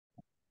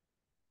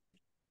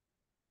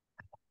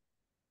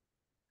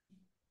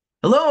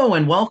Hello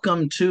and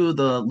welcome to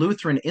the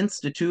Lutheran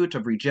Institute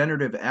of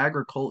Regenerative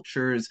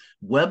Agriculture's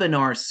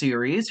webinar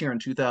series here in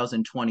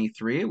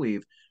 2023.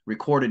 We've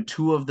recorded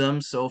two of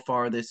them so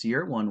far this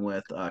year, one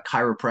with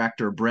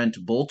chiropractor Brent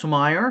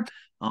Boltemeyer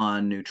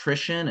on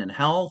nutrition and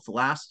health.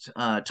 Last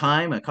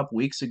time, a couple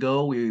weeks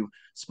ago, we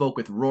spoke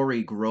with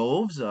Rory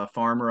Groves, a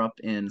farmer up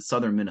in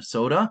southern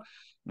Minnesota,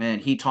 and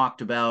he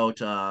talked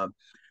about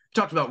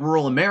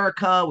rural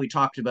America. We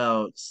talked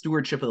about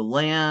stewardship of the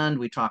land.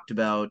 We talked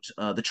about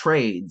the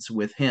trades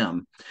with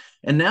him.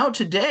 And now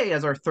today,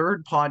 as our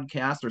third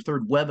podcast or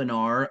third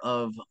webinar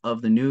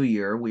of the new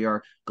year, we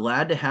are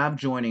glad to have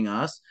joining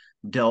us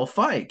Del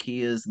Fike.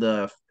 He is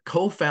the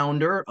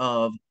co-founder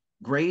of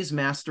Graze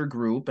Master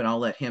Group, and I'll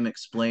let him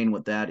explain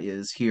what that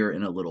is here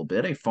in a little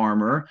bit. A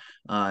farmer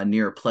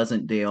near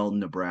Pleasantdale,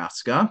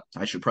 Nebraska.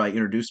 I should probably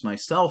introduce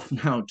myself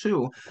now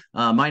too.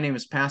 My name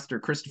is Pastor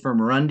Christopher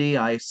Murundi.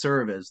 I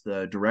serve as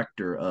the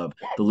director of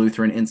the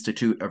Lutheran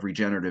Institute of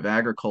Regenerative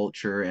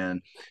Agriculture, and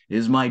it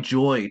is my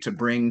joy to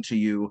bring to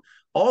you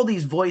all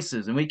these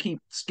voices. And we keep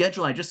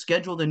scheduling. I just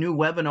scheduled a new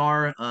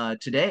webinar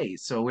today,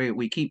 so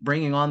we keep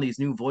bringing on these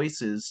new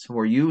voices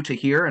for you to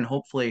hear, and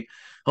hopefully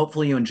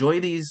you enjoy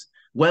these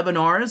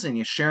webinars and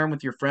you share them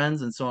with your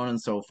friends and so on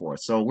and so forth.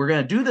 So we're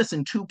going to do this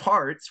in two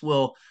parts.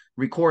 We'll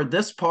record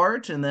this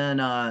part and then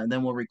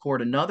we'll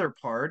record another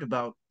part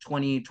about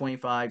 20,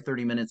 25,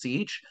 30 minutes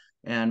each,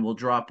 and we'll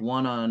drop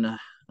one on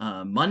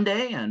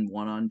Monday and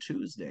one on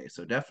Tuesday.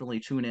 So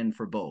definitely tune in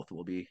for both.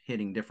 We'll be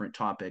hitting different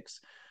topics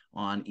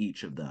on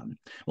each of them.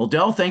 Well,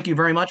 Del, thank you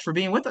very much for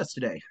being with us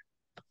today.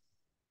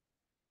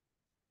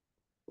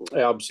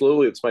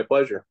 Absolutely. It's my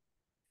pleasure.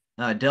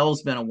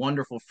 Dell's been a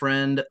wonderful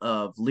friend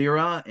of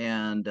Lyra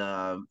and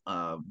a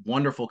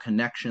wonderful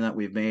connection that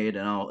we've made,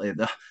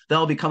 and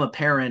that'll become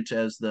apparent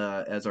as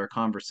our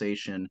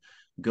conversation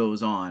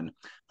goes on.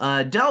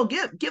 Dell,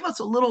 give us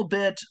a little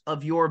bit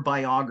of your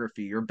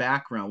biography, your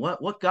background.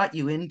 What got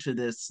you into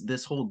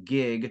this whole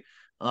gig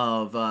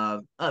of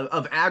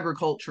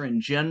agriculture in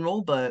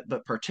general, but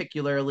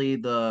particularly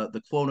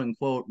the quote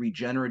unquote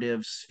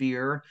regenerative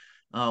sphere.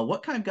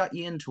 What kind of got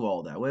you into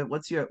all that?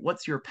 What's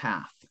your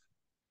path?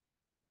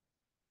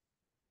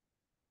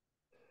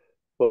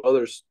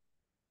 Well,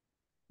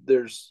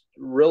 there's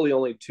really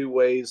only two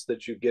ways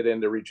that you get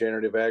into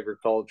regenerative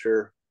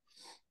agriculture.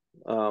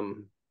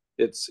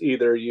 It's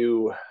either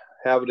you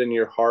have it in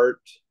your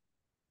heart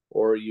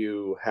or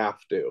you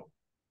have to.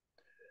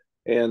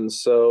 And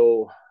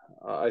so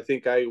I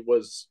think I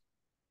was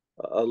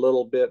a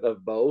little bit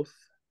of both,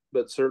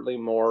 but certainly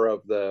more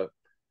of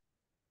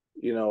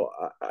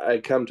I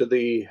come to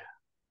the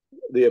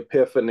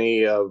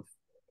epiphany of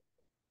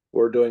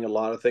we're doing a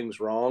lot of things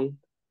wrong,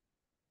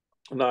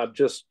 not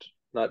just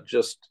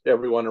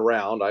everyone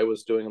around. I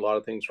was doing a lot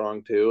of things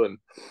wrong too, and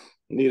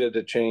needed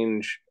to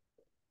change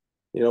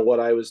what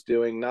I was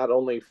doing, not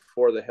only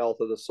for the health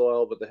of the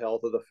soil but the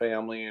health of the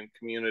family and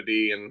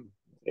community, and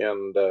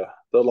the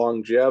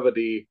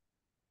longevity,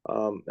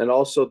 and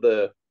also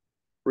the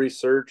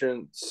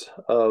resurgence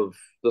of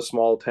the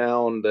small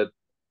town that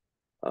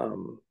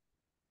I'm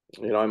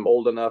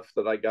old enough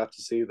that I got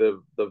to see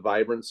the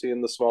vibrancy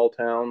in the small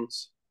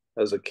towns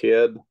as a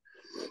kid,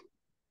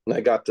 and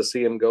I got to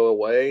see him go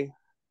away.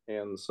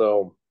 And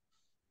so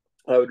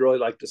I would really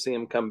like to see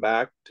him come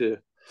back to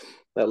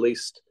at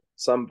least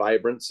some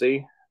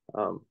vibrancy.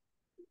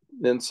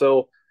 And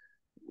so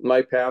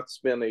my path's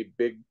been a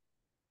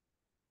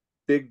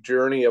big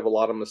journey of a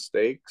lot of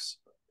mistakes,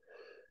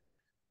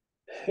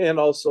 and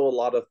also a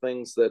lot of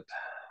things that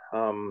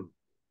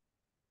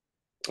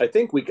I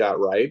think we got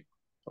right,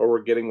 or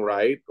we're getting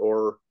right,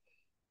 or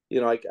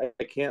I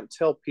can't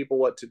tell people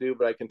what to do,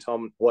 but I can tell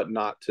them what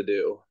not to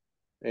do.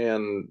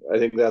 And I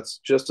think that's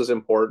just as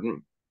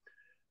important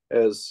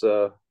as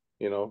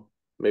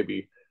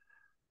maybe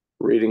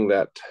reading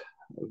that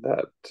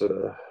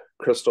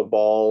crystal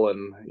ball,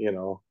 and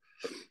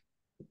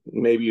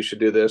maybe you should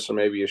do this or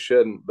maybe you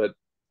shouldn't. But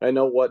I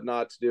know what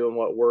not to do and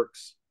what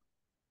works,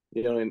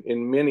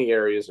 in many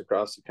areas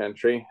across the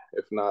country,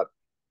 if not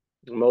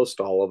most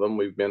all of them.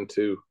 We've been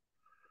to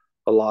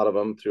a lot of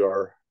them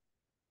through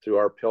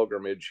our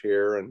pilgrimage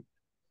here. And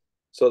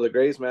so the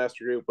Graze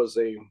Master Group was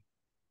a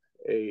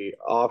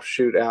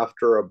offshoot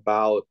after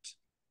about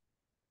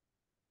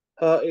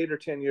 8 or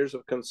 10 years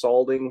of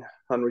consulting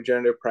on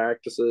regenerative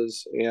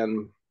practices,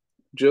 and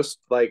just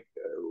like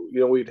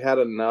we'd had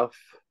enough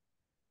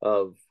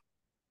of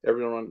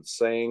everyone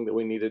saying that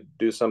we needed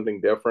to do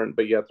something different,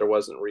 but yet there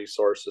wasn't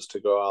resources to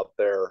go out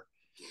there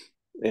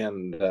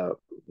and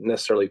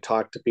necessarily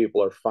talk to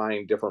people or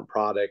find different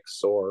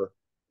products or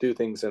do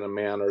things in a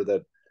manner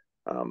that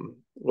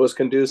was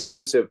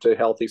conducive to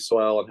healthy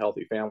soil and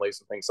healthy families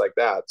and things like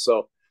that.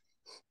 So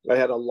I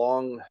had a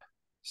long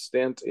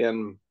stint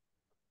in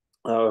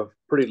a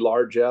pretty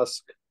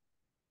large-esque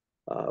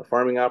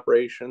farming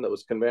operation that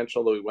was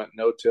conventional, that we went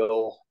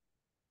no-till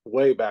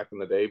way back in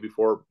the day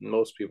before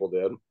most people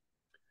did.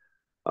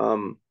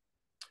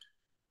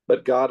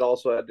 But God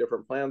also had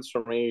different plans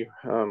for me.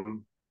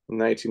 In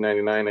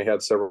 1999, I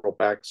had several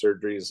back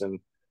surgeries, and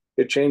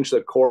it changed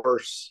the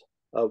course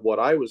of what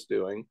I was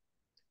doing,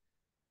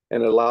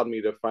 and it allowed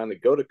me to finally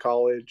go to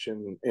college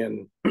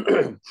and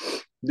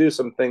do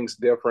some things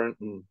different,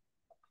 and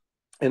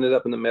ended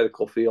up in the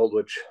medical field,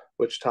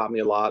 which taught me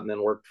a lot, and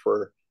then worked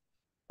for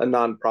a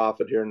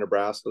nonprofit here in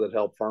Nebraska that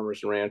helped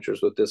farmers and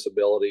ranchers with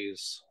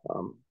disabilities.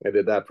 I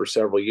did that for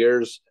several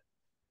years,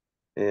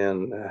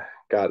 and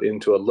got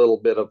into a little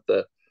bit of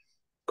the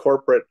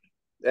corporate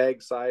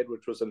ag side,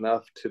 which was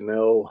enough to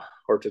know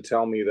or to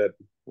tell me that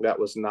that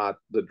was not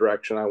the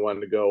direction I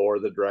wanted to go, or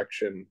the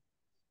direction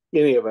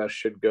any of us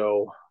should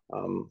go,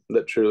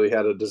 that truly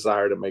had a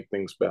desire to make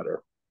things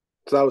better.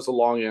 So that was a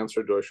long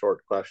answer to a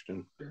short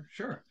question.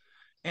 Sure.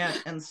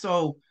 And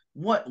so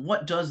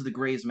what does the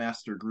Graze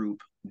Master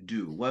Group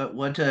do?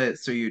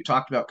 So you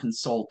talked about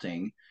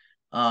consulting.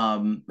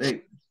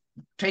 Hey,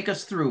 take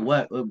us through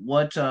what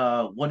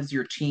does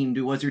your team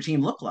do? What does your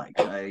team look like?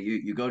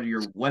 You go to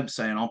your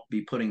website, and I'll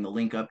be putting the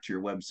link up to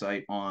your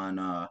website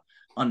on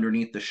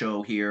underneath the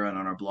show here and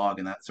on our blog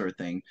and that sort of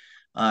thing.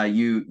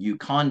 You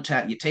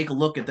take a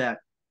look at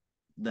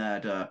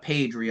that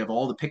page where you have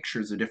all the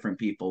pictures of different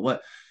people.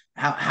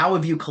 How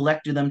have you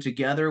collected them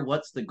together?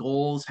 What's the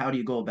goals? How do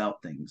you go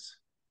about things?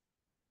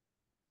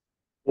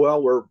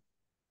 Well, we're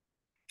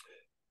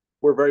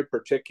very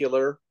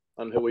particular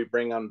on who we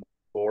bring on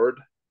board.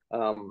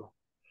 Um,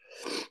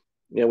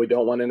 we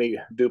don't want any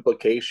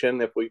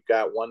duplication. If we've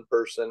got one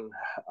person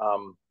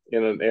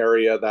in an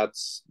area,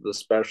 that's the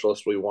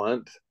specialist we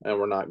want, and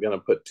we're not going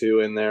to put two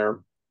in there.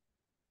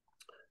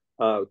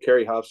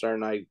 Carrie Hofstar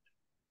and I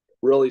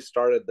really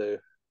started the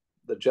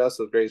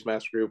Justice Graze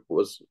Master Group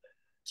was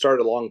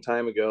started a long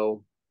time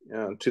ago.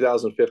 In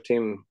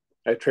 2015,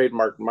 I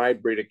trademarked my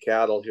breed of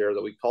cattle here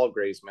that we call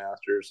Graze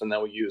Masters, and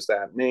then we use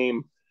that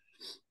name.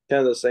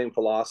 Kind of the same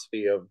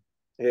philosophy of,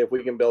 hey, if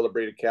we can build a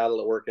breed of cattle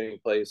that work any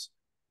place,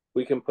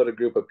 we can put a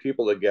group of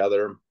people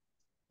together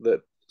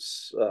that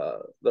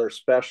they're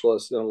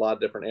specialists in a lot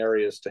of different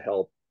areas to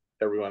help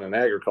everyone in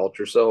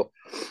agriculture. So,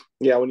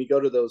 yeah, when you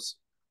go to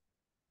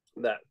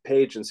that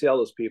page and see all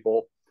those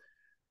people,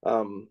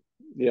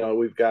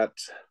 we've got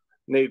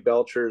Nate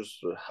Belcher's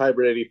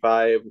Hybrid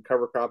 85,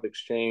 Cover Crop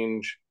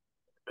Exchange,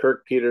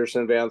 Kirk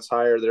Peterson, Vance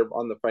Hire. They're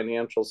on the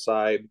financial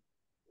side.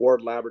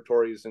 Ward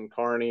Laboratories in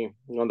Kearney,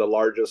 one of the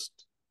largest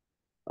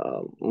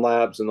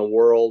labs in the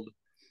world.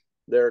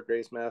 They're a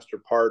Graze Master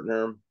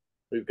partner.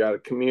 We've got a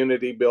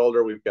community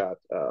builder. We've got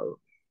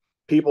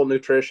people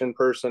nutrition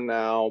person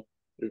now.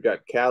 We've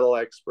got cattle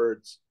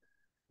experts.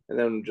 And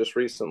then just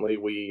recently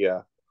we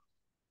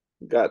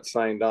got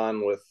signed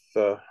on with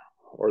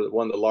or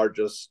one of the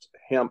largest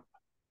hemp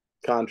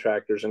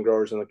contractors and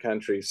growers in the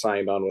country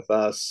signed on with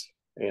us.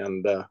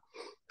 And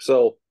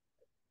so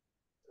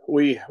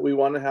we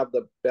want to have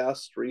the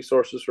best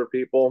resources for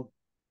people.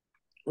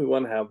 We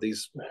want to have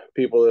these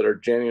people that are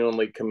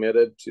genuinely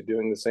committed to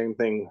doing the same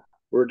thing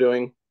we're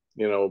doing,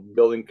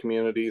 building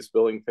communities,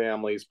 building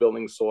families,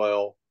 building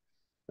soil.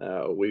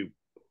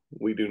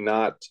 We do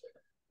not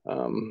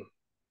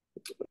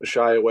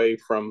shy away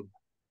from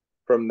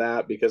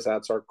that, because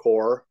that's our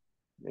core.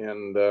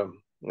 And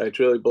I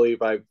truly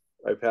believe I've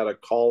had a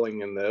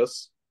calling in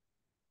this.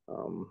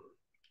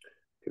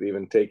 Could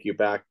even take you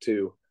back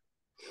to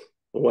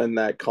when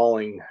that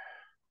calling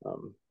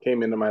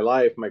came into my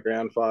life. My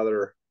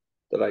grandfather,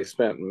 that I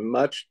spent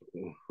much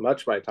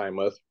of my time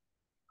with,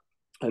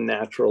 a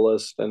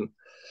naturalist, and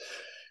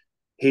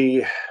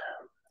he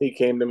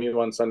came to me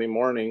one Sunday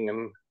morning,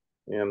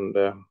 and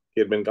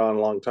he had been gone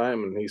a long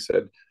time, and he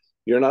said,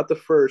 "You're not the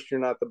first, you're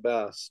not the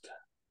best,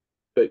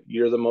 but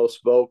you're the most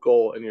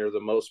vocal and you're the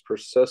most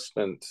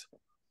persistent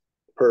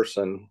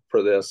person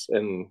for this,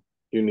 and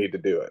you need to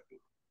do it."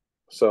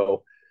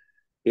 So,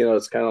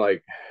 it's kind of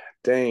like,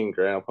 dang,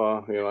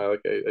 Grandpa, I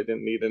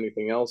didn't need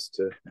anything else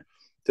to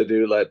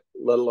do, let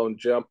alone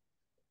jump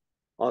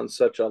on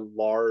such a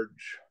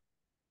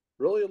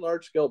really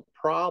large scale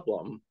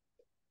problem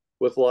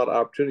with a lot of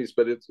opportunities.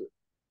 But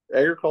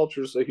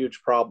agriculture is a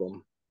huge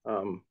problem,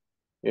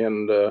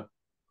 and the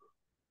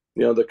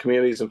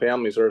communities and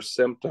families are a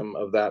symptom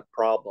of that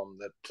problem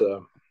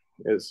that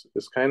is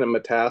kind of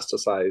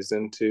metastasized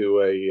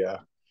into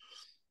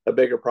a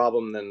bigger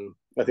problem than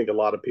I think a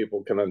lot of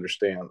people can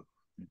understand.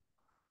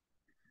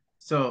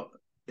 So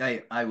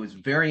I was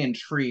very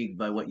intrigued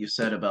by what you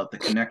said about the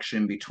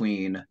connection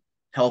between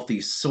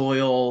healthy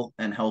soil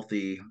and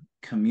healthy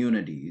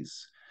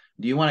communities.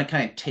 Do you want to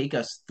kind of take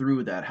us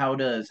through that? How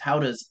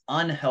does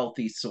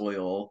unhealthy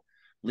soil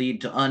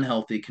lead to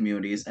unhealthy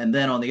communities? And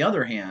then on the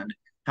other hand,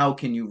 how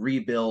can you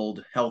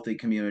rebuild healthy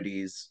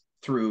communities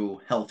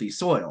through healthy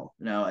soil?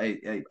 Now,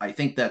 I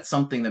think that's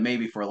something that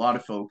maybe for a lot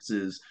of folks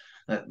is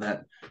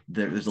that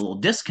there's a little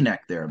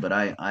disconnect there, but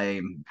I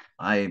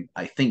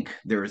think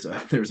there's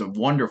a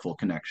wonderful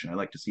connection. I'd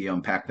like to see you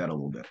unpack that a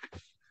little bit.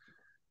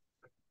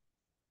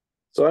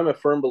 So I'm a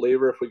firm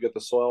believer, if we get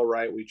the soil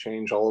right, we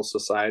change all of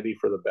society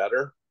for the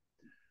better.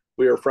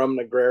 We are from an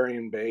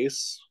agrarian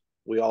base.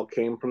 We all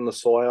came from the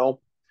soil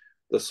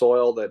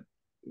that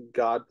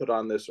God put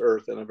on this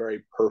earth in a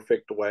very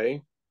perfect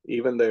way.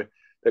 Even the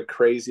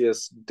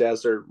craziest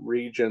desert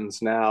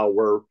regions now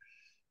were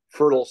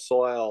fertile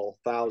soil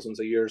thousands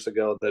of years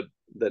ago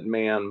that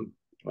man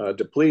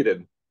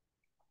depleted.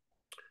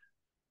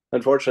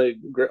 Unfortunately,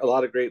 a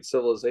lot of great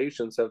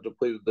civilizations have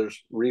depleted their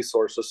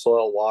resources,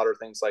 soil, water,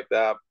 things like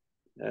that,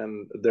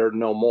 and they're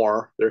no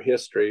more. They're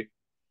history.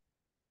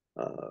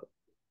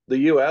 The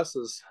U.S.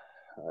 is,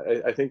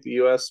 I think the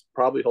U.S.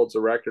 probably holds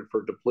a record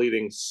for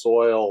depleting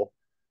soil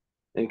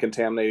and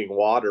contaminating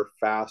water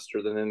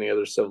faster than any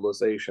other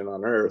civilization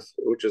on Earth,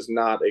 which is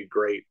not a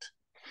great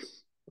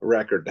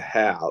record to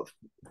have.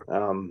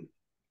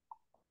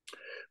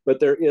 But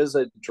there is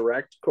a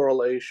direct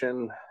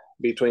correlation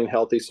between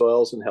healthy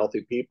soils and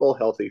healthy people,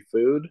 healthy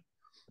food,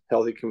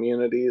 healthy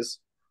communities.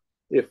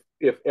 If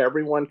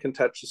everyone can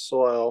touch the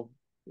soil,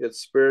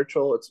 it's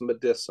spiritual, it's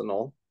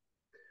medicinal.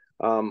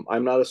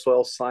 I'm not a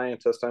soil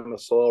scientist, I'm a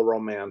soil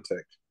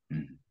romantic.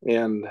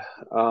 And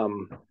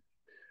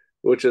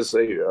which is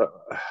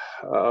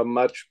a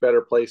much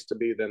better place to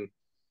be than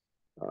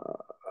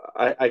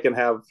I can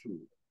have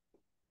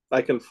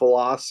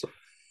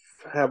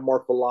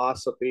more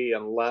philosophy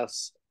and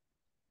less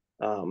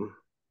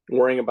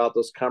worrying about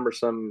those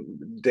cumbersome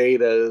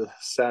data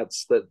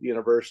sets that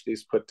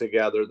universities put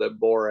together that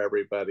bore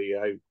everybody.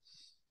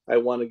 I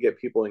want to get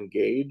people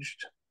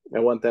engaged. I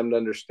want them to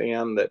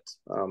understand that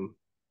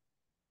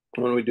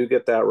when we do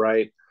get that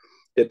right,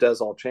 it does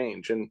all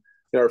change. And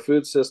our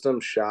food system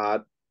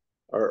shot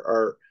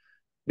are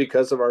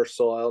because of our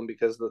soil and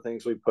because of the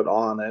things we put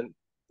on it.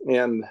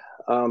 And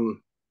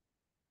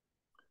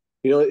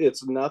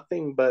it's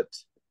nothing but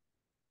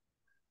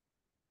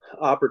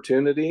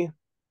opportunity,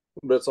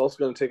 but it's also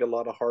going to take a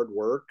lot of hard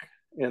work.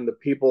 And the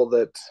people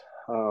that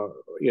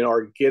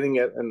are getting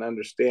it and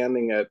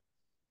understanding it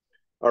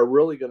are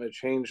really going to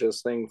change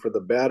this thing for the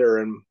better.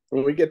 And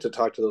when we get to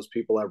talk to those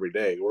people every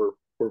day, we're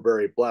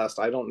very blessed.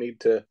 I don't need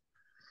to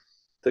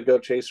go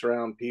chase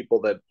around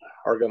people that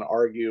are going to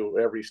argue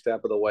every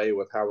step of the way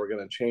with how we're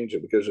going to change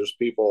it, because there's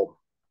people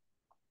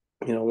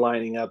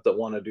lining up that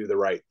want to do the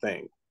right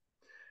thing.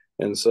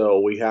 And so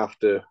we have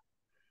to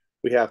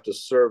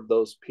serve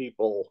those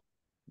people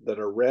that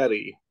are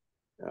ready.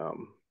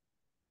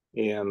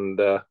 And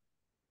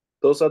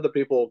those other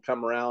people will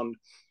come around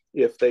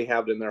if they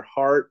have it in their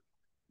heart,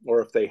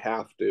 or if they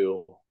have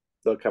to,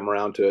 they'll come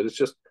around to it. It's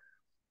just,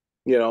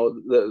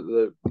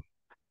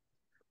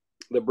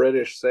 the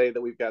British say that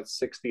we've got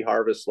 60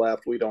 harvests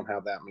left. We don't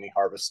have that many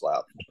harvests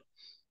left.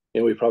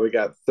 We've probably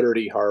got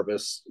 30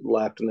 harvests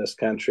left in this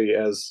country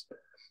as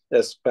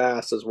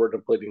fast as we're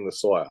depleting the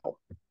soil.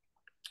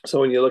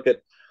 So when you look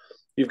at,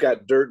 you've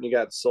got dirt and you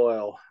got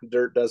soil.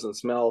 Dirt doesn't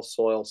smell,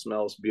 soil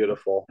smells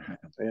beautiful.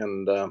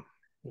 And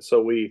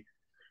so we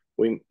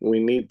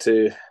need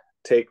to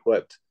take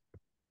what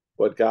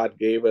God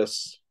gave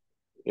us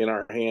in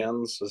our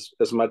hands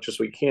as much as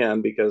we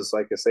can, because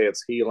like I say,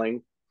 it's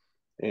healing.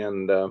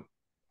 And all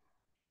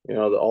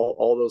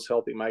those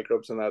healthy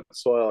microbes in that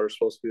soil are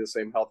supposed to be the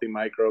same healthy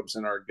microbes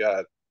in our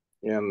gut.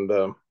 And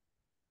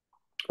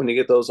when you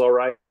get those all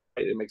right,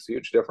 it makes a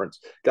huge difference.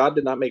 God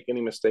did not make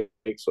any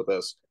mistakes with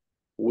this.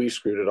 We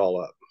screwed it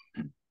all up.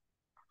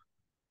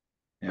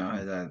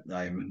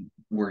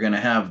 We're going to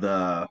have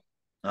the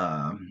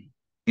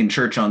in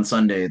church on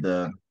Sunday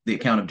the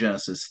account of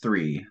Genesis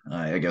 3.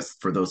 I guess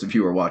for those of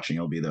you who are watching,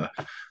 it'll be the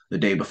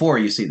day before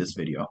you see this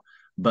video.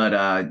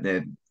 But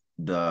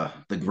the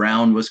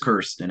ground was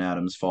cursed in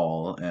Adam's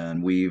fall,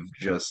 and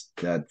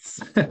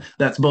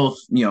that's both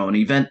an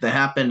event that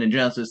happened in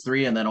Genesis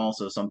 3, and then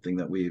also something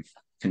that we've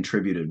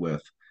contributed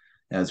with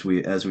as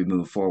we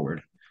move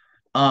forward.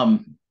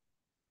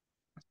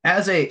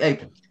 As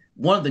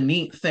one of the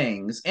neat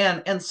things,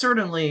 and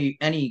certainly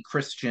any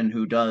Christian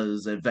who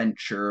does a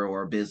venture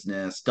or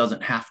business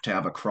doesn't have to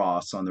have a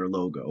cross on their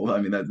logo.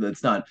 I mean,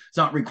 it's not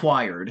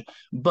required,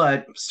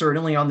 but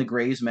certainly on the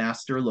Gray's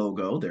Master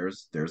logo,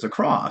 there's a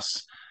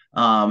cross,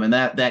 and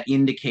that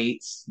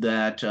indicates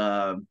that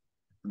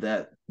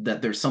that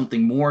there's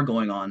something more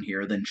going on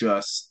here than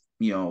just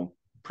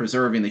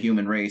preserving the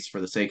human race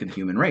for the sake of the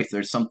human race.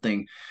 There's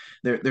something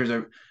there's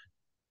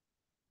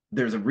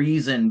a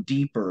reason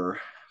deeper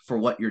for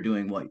what you're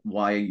doing,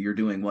 why you're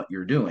doing what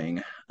you're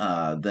doing,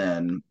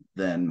 than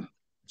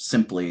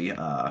simply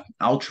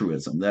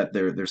altruism. That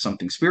there's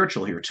something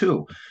spiritual here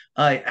too.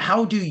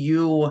 How do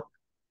you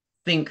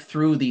think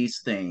through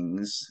these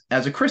things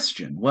as a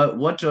Christian?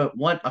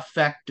 What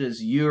effect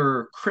does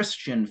your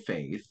Christian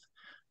faith?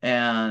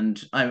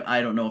 And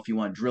I don't know if you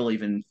want to drill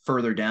even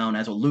further down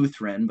as a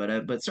Lutheran,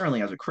 but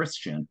certainly as a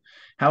Christian,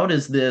 how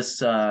does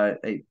this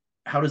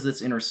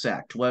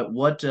intersect?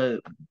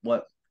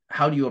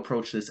 How do you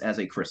approach this as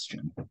a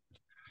Christian?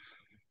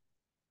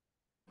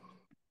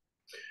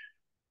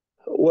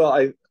 Well,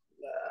 I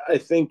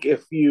think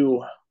if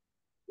you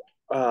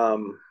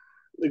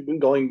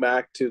going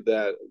back to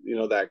that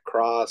that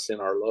cross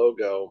in our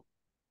logo,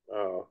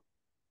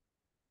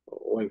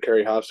 when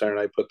Carrie Hofstein and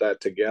I put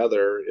that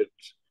together,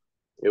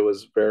 it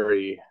was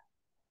very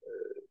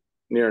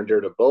near and dear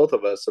to both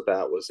of us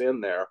that was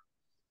in there.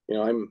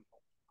 I'm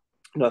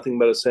nothing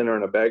but a sinner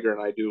and a beggar,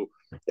 and I do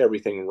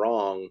everything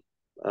wrong.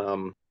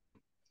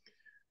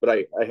 but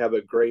I have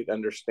a great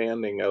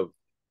understanding of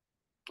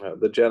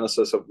the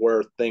genesis of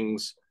where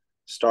things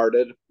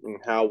started and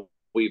how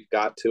we've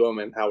got to them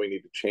and how we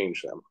need to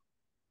change them.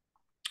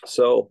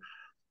 So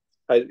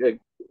I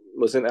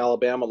was in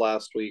Alabama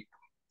last week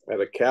at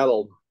a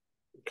cattle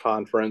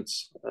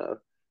conference,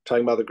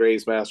 talking about the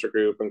Graze Master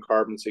Group and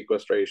carbon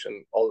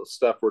sequestration, all the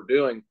stuff we're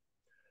doing.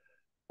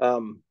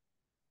 And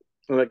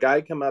a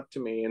guy come up to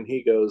me and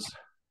he was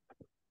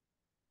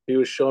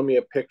showing me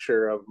a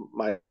picture of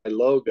my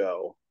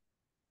logo,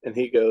 and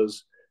he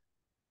was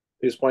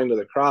pointing to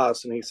the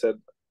cross, and he said,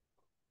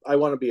 "I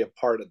want to be a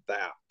part of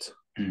that."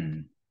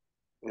 Mm.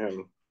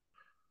 And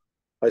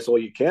I said,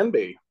 "Well, you can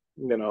be,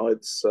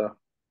 it's,"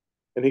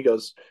 and he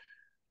goes,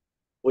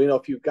 "Well,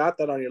 if you've got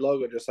that on your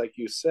logo, just like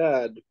you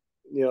said,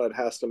 it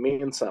has to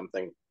mean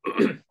something."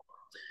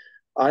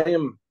 I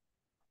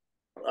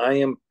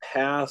am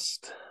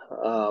past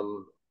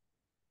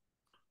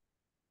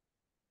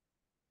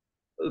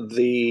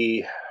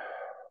the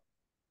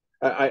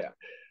I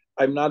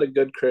I'm not a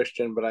good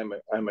Christian, but I'm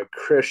a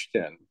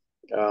Christian.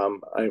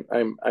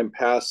 I'm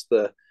past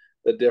the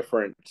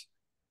different,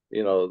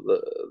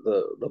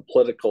 the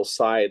political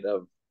side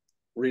of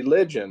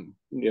religion.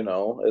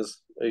 As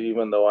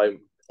even though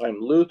I'm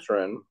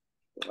Lutheran,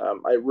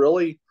 I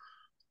really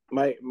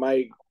my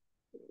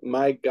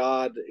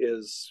God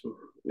is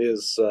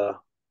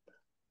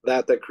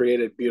that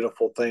created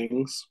beautiful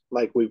things,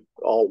 like we've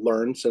all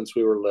learned since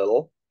we were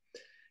little,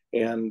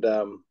 and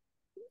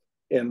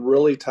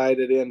really tied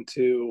it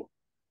into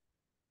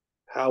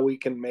how we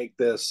can make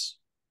this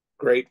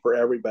great for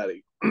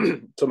everybody.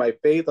 So my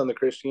faith on the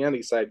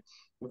Christianity side,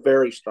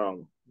 very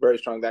strong, very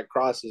strong. That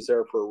cross is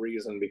there for a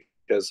reason,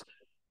 because,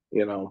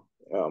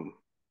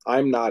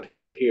 I'm not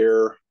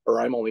here, or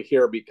I'm only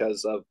here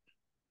because of,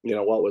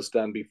 what was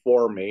done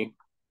before me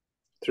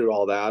through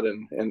all that.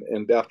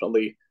 And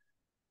definitely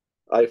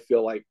I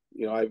feel like,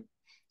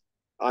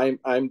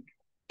 I'm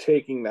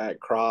taking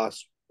that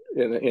cross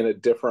in a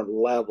different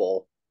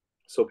level,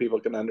 so people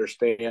can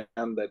understand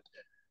that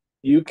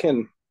you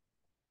can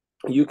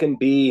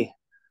be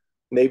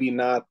maybe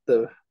not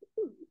the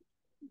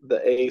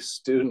A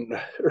student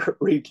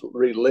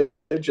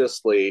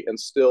religiously, and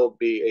still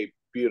be a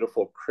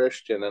beautiful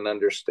Christian and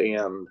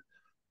understand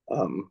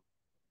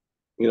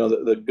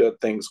the good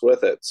things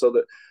with it.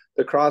 So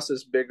the cross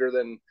is bigger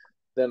than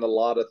a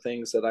lot of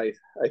things that I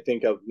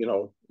think of,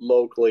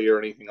 locally or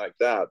anything like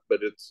that, but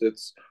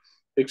it's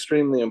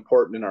extremely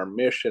important in our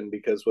mission,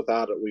 because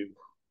without it we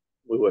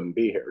wouldn't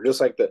be here.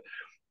 Just like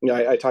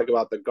I talk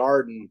about the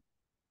garden,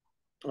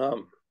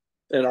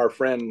 and our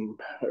friend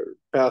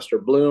Pastor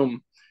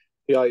Bloom,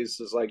 he always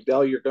is like,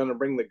 "Dell, you're going to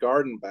bring the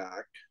garden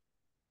back."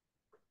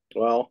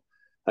 Well,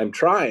 I'm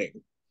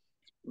trying,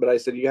 but I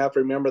said, you have to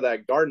remember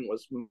that garden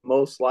was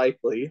most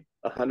likely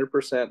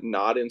 100%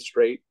 not in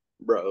straight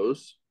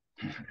rows.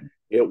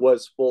 It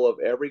was full of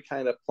every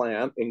kind of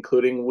plant,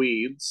 including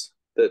weeds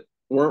that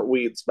weren't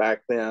weeds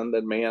back then,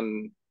 that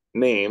man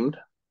named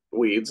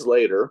weeds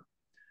later.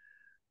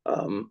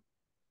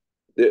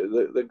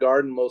 The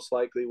garden most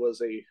likely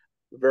was a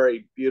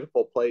very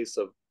beautiful place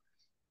of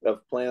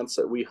plants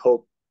that we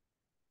hope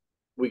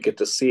we get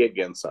to see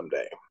again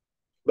someday.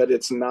 But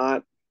it's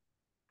not,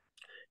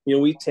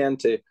 we tend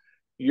to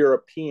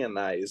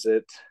Europeanize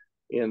it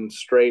in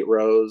straight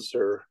rows,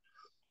 or,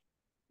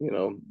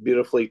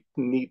 beautifully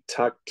neat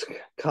tucked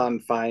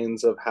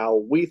confines of how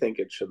we think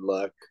it should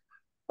look.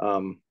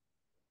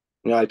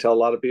 I tell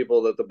a lot of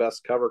people that the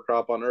best cover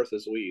crop on earth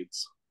is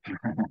weeds.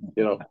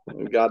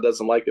 God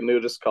doesn't like a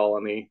nudist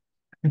colony.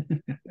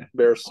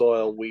 Bare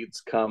soil,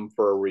 weeds come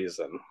for a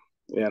reason,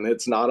 and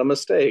it's not a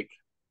mistake,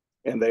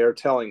 and they are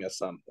telling us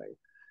something,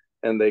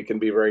 and they can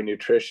be very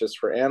nutritious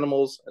for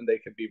animals, and they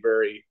can be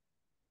very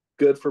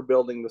good for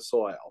building the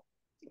soil.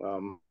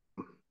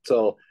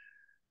 So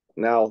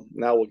now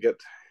we'll get,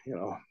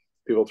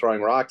 people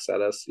throwing rocks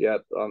at us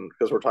yet,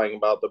 because we're talking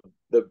about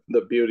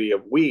the beauty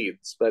of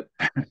weeds, but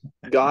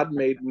God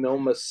made no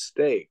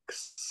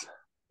mistakes.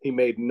 He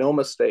made no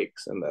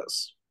mistakes in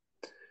this.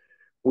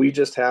 We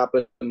just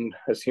happen,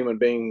 as human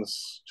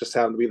beings, just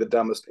happen to be the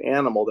dumbest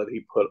animal that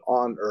he put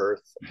on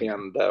earth,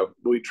 and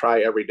we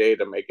try every day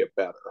to make it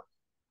better.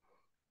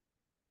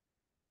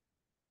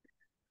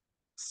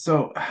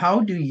 So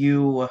how do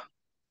you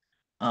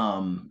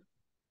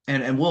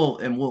and we'll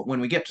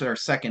when we get to our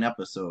second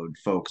episode,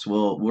 folks,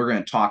 we're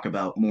going to talk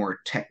about more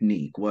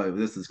technique. Well,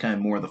 this is kind of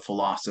more the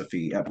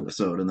philosophy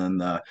episode, and then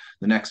the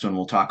next one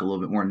we'll talk a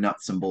little bit more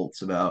nuts and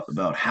bolts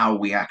about how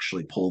we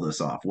actually pull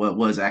this off, what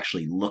does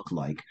actually look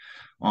like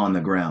on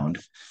the ground.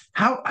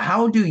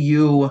 How do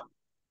you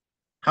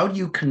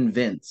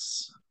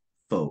convince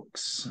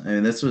folks?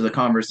 And this was a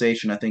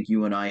conversation I think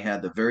you and I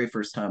had the very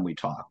first time we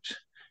talked.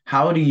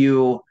 How do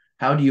you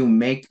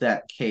make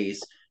that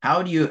case?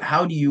 How do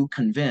you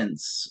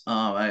convince?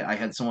 I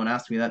had someone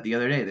ask me that the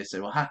other day. They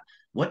said, "Well,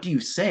 what do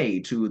you say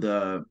to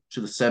the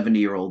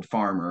 70-year-old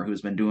farmer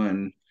who's been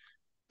doing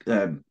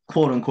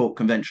quote unquote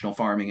conventional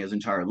farming his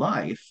entire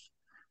life,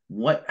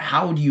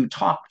 how do you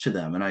talk to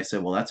them? And I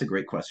said, well, that's a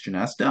great question.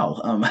 Ask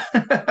Dell,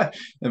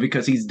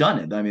 because he's done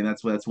it. I mean,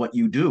 that's what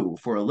you do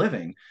for a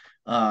living,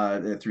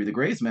 through the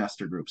Grays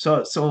Master Group.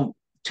 So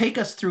take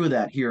us through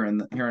that here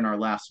in our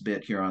last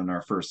bit here on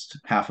our first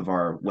half of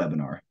our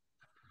webinar.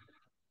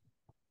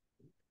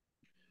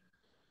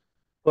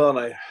 Well,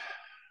 and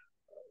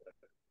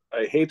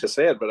I hate to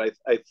say it, but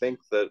I think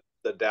that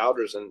the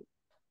doubters and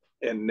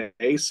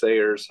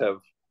naysayers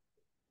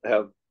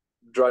have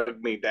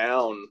drugged me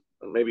down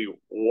and maybe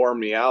worn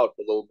me out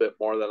a little bit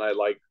more than I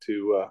like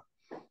to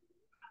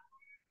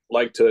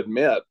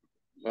admit.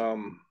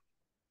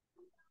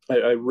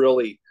 I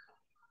really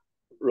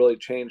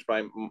changed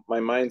my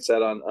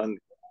mindset on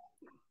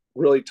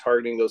really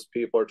targeting those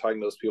people or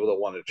targeting those people that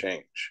want to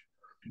change.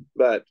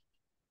 But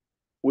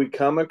we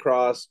come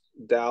across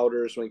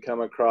doubters, we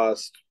come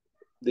across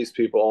these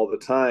people all the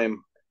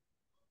time.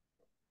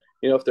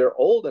 If they're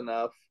old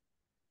enough,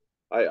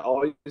 I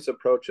always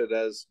approach it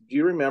as, do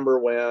you remember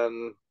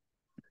when,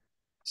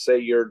 say,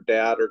 your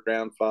dad or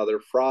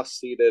grandfather frost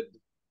seeded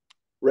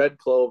red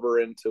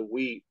clover into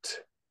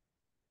wheat?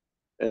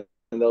 And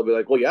they'll be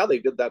like, well, yeah, they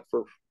did that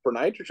for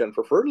nitrogen,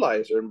 for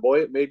fertilizer, and boy,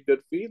 it made good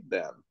feed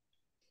then.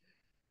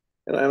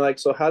 And I'm like,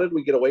 so how did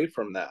we get away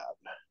from that?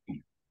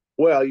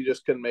 Well, you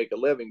just couldn't make a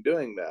living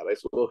doing that. I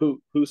said, well,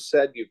 who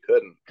said you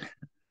couldn't?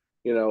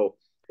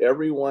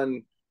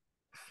 Everyone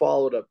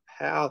followed a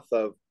path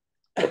of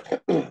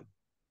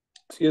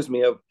excuse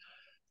me, of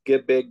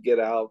get big, get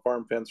out,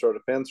 farm fence row to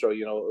fence row.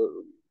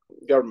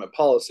 Government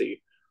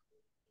policy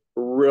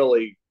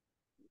really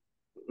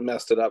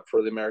messed it up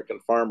for the American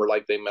farmer,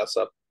 like they mess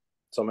up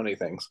so many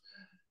things.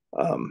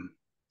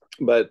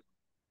 But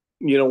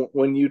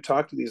when you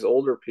talk to these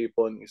older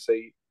people and you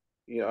say,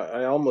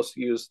 I almost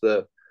use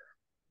the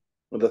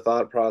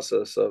thought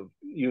process of,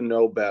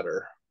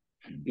 better.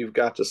 You've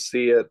got to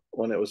see it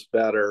when it was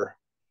better.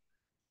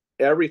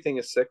 Everything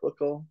is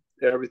cyclical.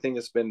 Everything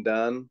has been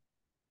done,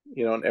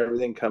 and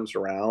everything comes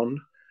around.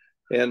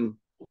 And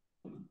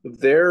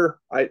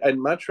I'd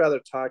much rather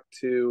talk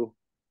to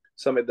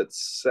somebody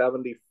that's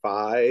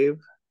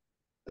 75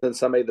 than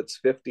somebody that's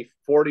 50,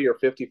 40 or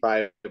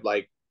 55,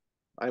 like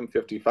I'm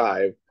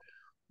 55.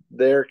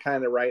 They're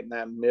kind of right in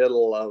that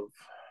middle of,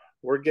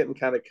 we're getting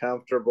kind of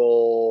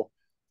comfortable,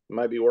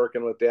 might be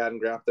working with dad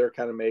and grandpa. They're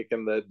kind of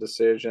making the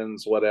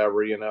decisions,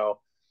 whatever,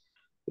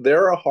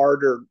 They're a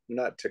harder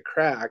nut to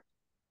crack.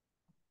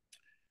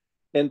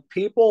 And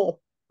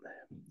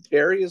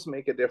areas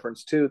make a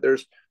difference too.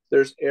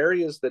 There's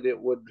areas that it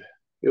would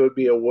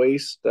be a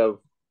waste of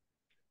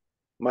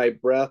my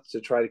breath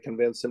to try to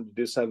convince them to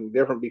do something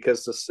different,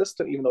 because the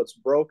system, even though it's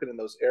broken in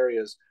those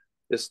areas,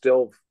 is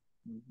still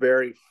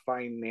very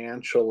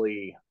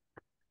financially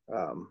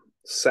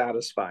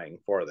satisfying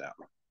for them.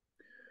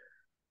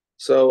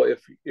 So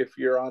if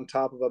you're on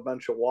top of a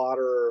bunch of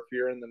water, or if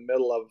you're in the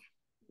middle of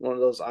one of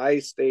those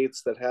ice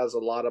states that has a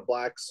lot of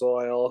black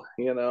soil,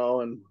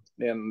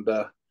 and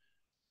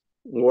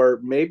where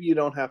maybe you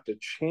don't have to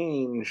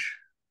change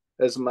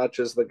as much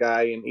as the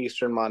guy in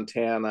eastern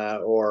Montana,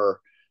 or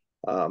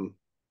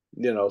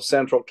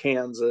central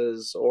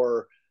Kansas,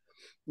 or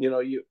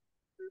we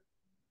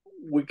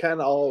kind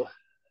of all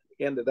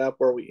ended up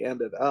where we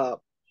ended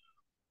up,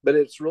 but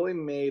it's really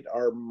made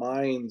our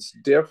minds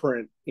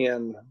different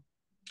in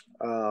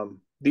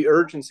the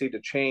urgency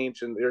to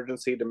change and the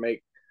urgency to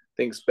make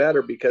things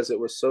better, because it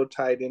was so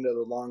tied into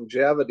the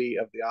longevity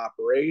of the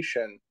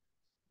operation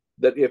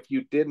that if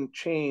you didn't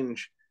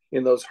change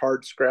in those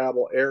hard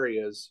scrabble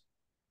areas,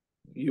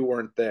 you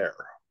weren't there.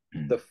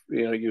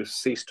 You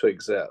ceased to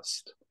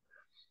exist.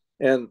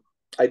 And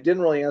I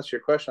didn't really answer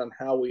your question on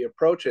how we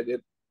approach it.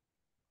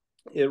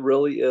 It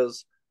really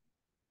is,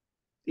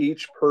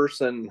 each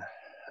person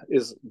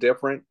is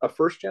different. A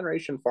first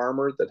generation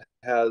farmer that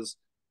has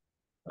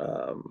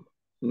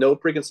no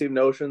preconceived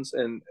notions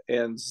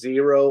and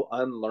zero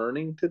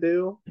unlearning to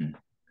do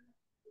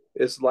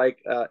is like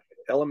an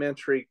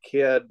elementary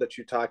kid that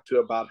you talk to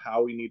about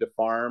how we need to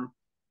farm.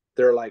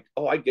 They're like,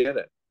 oh, I get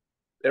it.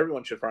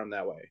 Everyone should farm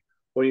that way.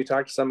 When you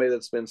talk to somebody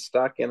that's been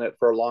stuck in it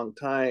for a long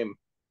time,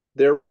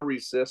 they're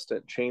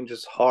resistant. Change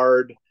is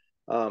hard.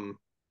 And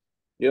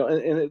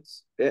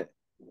it's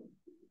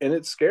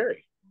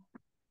scary.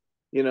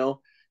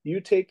 You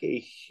take a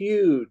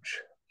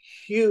huge,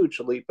 huge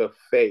leap of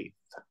faith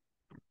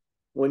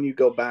when you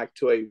go back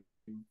to a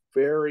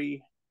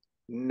very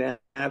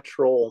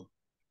natural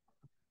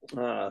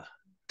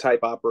type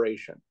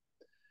operation.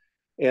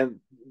 And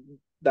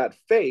that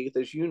faith,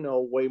 as you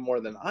know way more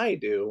than I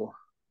do,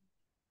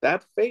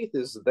 that faith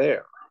is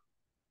there.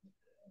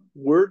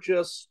 We're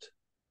just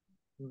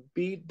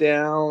beat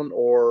down,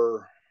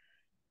 or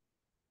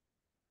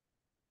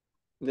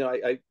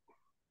I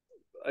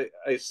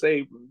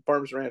say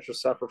farmers and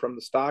ranchers suffer from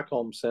the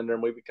Stockholm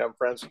syndrome. We become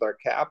friends with our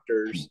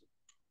captors.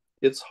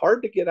 It's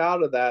hard to get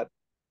out of that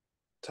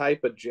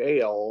type of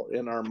jail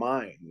in our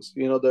minds.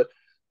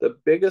 The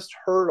biggest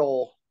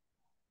hurdle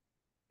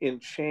in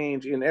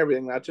change in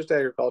everything, not just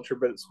agriculture,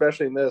 but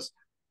especially in this,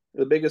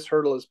 the biggest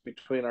hurdle is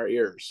between our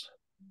ears.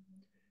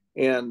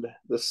 And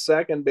the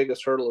second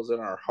biggest hurdle is in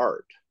our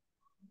heart.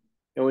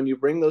 And when you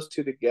bring those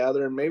two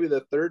together, and maybe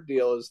the third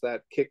deal is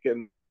that kick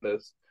in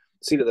the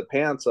seat of the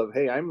pants of,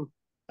 hey, I'm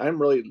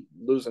really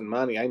losing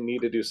money. I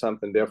need to do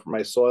something different.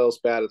 My soil's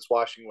bad. It's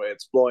washing away.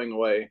 It's blowing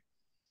away.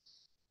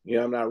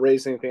 I'm not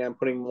raising anything. I'm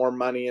putting more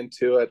money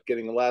into it,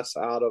 getting less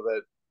out of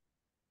it.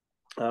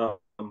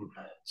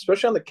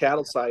 Especially on the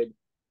cattle side,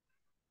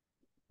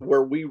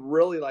 where we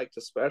really like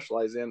to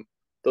specialize in,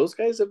 those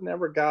guys have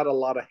never got a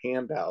lot of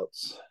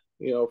handouts,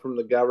 from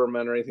the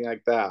government or anything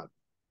like that.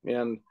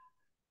 And,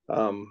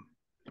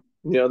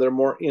 they're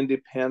more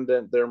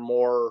independent. They're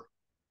more,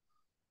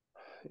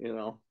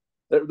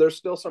 there's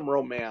still some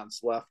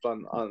romance left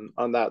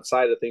on that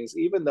side of things,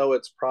 even though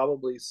it's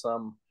probably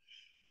some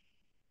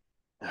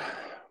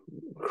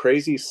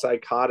crazy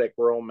psychotic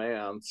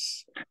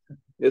romance.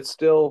 It's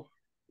still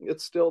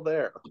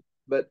there,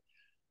 but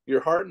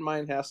your heart and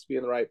mind has to be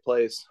in the right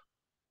place,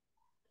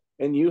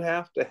 and you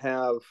have to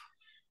have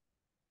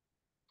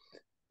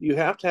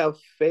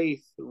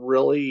faith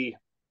really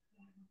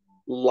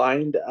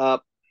lined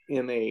up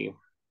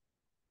in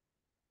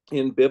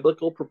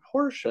biblical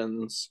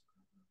proportions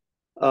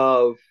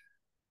of,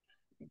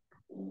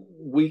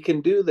 we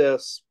can do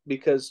this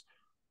because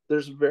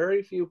there's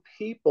very few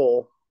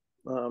people,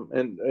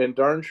 and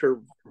darn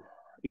sure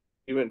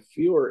even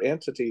fewer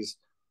entities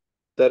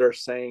that are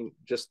saying,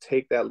 just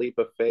take that leap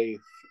of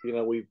faith.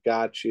 We've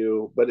got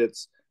you. But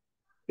it's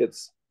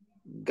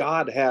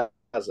God has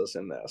us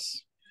in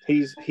this.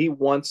 He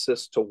wants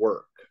us to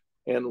work,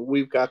 and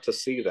we've got to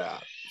see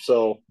that.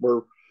 So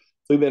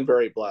we've been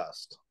very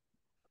blessed.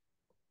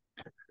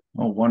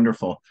 Oh,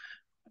 wonderful.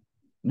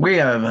 We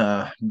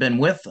have been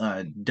with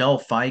Del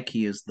Fike.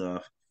 He is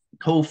the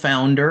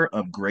co-founder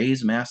of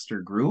Gray's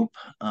Master Group,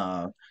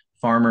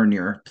 farmer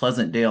near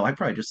Pleasantdale. I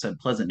probably just said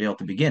Pleasantdale at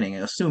the beginning,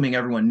 assuming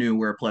everyone knew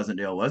where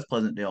Pleasantdale was,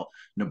 Pleasantdale,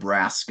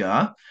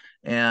 Nebraska.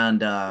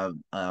 And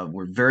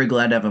we're very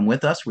glad to have him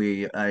with us.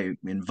 I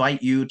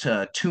invite you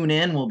to tune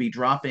in. We'll be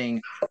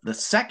dropping the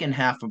second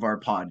half of our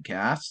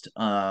podcast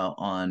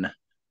on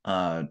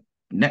uh,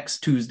 next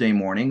Tuesday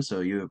morning.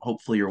 So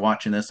hopefully you're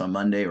watching this on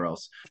Monday or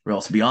else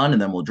beyond,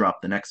 and then we'll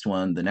drop the next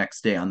one the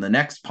next day. On the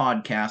next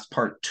podcast,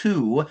 part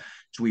 2,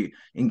 which we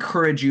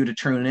encourage you to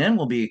tune in,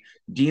 we'll be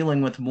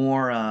dealing with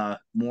more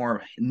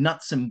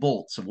nuts and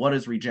bolts of what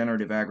does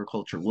regenerative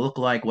agriculture look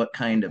like, what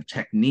kind of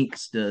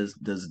techniques does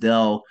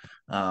Dell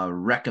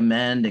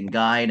recommend and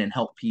guide and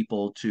help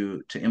people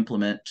to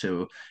implement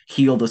to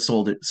heal the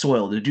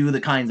soil, to do the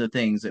kinds of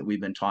things that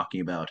we've been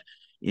talking about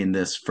in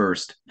this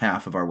first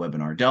half of our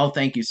webinar. Del,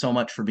 thank you so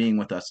much for being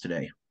with us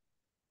today.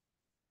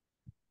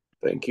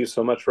 Thank you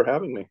so much for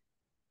having me.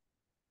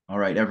 All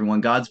right,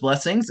 everyone, God's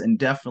blessings, and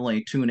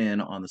definitely tune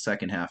in on the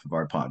second half of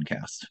our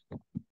podcast.